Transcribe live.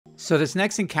So this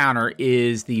next encounter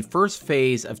is the first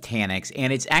phase of Taniks,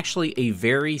 and it's actually a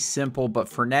very simple but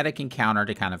frenetic encounter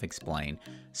to kind of explain.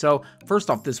 So first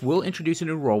off, this will introduce a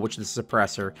new role, which is the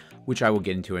suppressor, which I will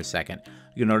get into in a second.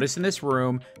 You'll notice in this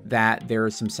room that there are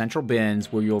some central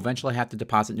bins where you'll eventually have to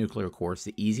deposit nuclear cores.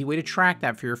 The easy way to track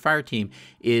that for your fire team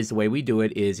is the way we do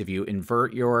it is if you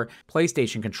invert your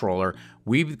PlayStation controller,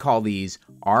 we would call these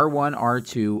R1,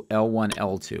 R2, L1,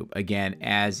 L2. Again,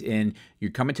 as in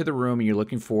you're coming to the room and you're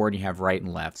looking forward and you have right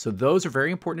and left. So those are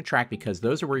very important to track because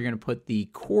those are where you're going to put the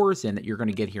cores in that you're going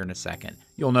to get here in a second.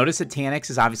 You'll notice that Taniks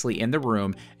is obviously in the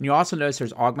room, and you'll also notice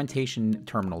there's augmentation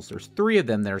terminals. There's 3 of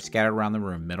them that are scattered around the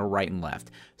room, middle, right, and left.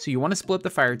 So you want to split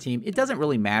the fire team. It doesn't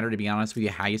really matter, to be honest with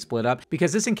you, how you split up,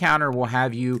 because this encounter will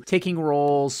have you taking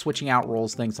roles, switching out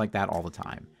roles, things like that all the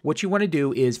time. What you want to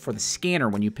do is for the scanner,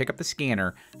 when you pick up the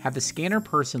scanner, have the scanner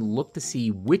person look to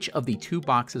see which of the 2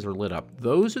 boxes are lit up.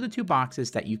 Those are the 2 boxes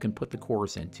that you can put the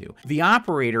cores into. The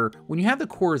operator, when you have the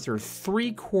cores, there are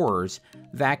 3 cores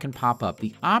that can pop up.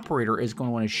 The operator is going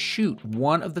to want to shoot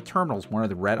one of the terminals, one of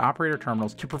the red operator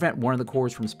terminals, to prevent one of the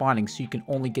cores from spawning, so you can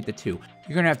only get the 2.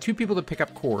 You're going to have 2 people to pick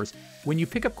up cores. When you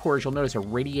pick up cores, you'll notice a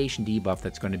radiation debuff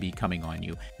that's going to be coming on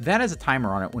you. That has a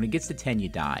timer on it. When it gets to 10, you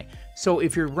die. So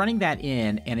if you're running that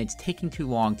in and it's taking too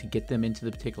long to get them into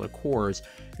the particular cores,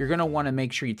 you're going to want to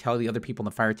make sure you tell the other people in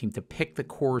the fire team to pick the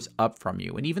cores up from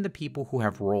you. And even the people who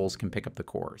have roles can pick up the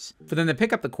cores. For them to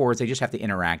pick up the cores, they just have to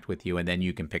interact with you, and then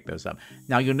you can pick those up.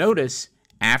 Now you'll notice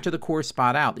after the cores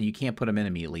spot out that you can't put them in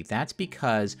immediately. That's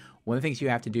because one of the things you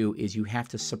have to do is you have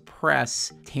to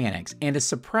suppress Taniks. And to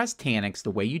suppress Taniks,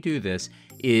 the way you do this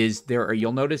is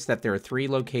you'll notice that there are 3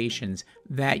 locations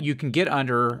that you can get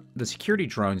under the security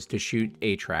drones to shoot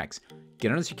ATRACs.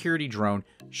 Get on a security drone,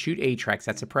 shoot ATRACs,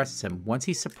 that suppresses him. Once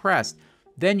he's suppressed,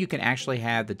 then you can actually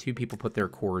have the 2 people put their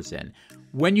cores in.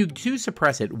 When you do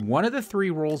suppress it, one of the 3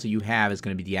 roles that you have is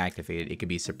going to be deactivated. It could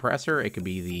be suppressor, it could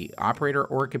be the operator,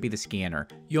 or it could be the scanner.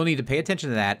 You'll need to pay attention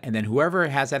to that, and then whoever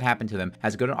has that happen to them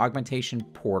has to go to an augmentation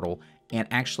portal and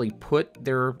actually put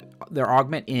their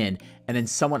augment in, and then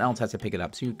someone else has to pick it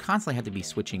up. So you constantly have to be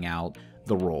switching out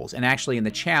the roles. And actually in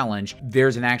the challenge,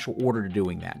 there's an actual order to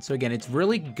doing that. So again, it's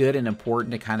really good and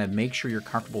important to kind of make sure you're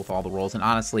comfortable with all the roles. And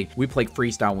honestly, we play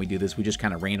freestyle when we do this. We just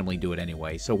kind of randomly do it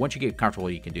anyway. So once you get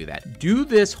comfortable, you can do that. Do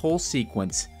this whole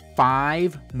sequence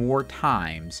 5 more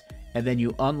times, and then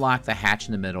you unlock the hatch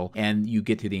in the middle and you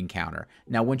get to the encounter.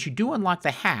 Now, once you do unlock the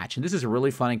hatch, and this is a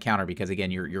really fun encounter because again,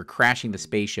 you're crashing the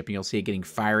spaceship and you'll see it getting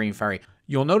fiery and fiery.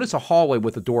 You'll notice a hallway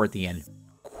with a door at the end.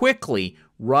 Quickly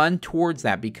run towards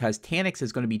that because Taniks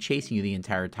is going to be chasing you the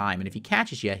entire time. And if he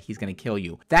catches you, he's going to kill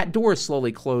you. That door is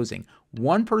slowly closing.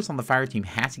 One person on the fire team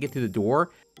has to get through the door.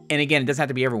 And again, it doesn't have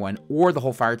to be everyone or the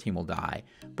whole fire team will die.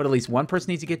 But at least one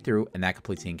person needs to get through, and that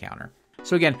completes the encounter.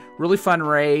 So again, really fun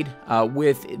raid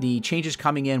with the changes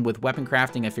coming in with weapon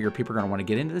crafting. I figure people are going to want to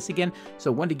get into this again.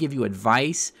 So I wanted to give you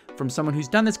advice from someone who's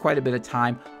done this quite a bit of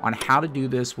time on how to do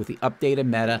this with the updated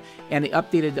meta and the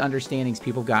updated understandings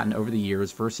people have gotten over the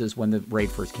years versus when the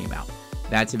raid first came out.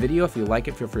 That's a video. If you like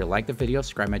it, feel free to like the video,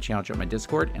 subscribe to my channel, join my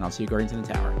Discord, and I'll see you Guardians in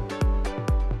the Tower.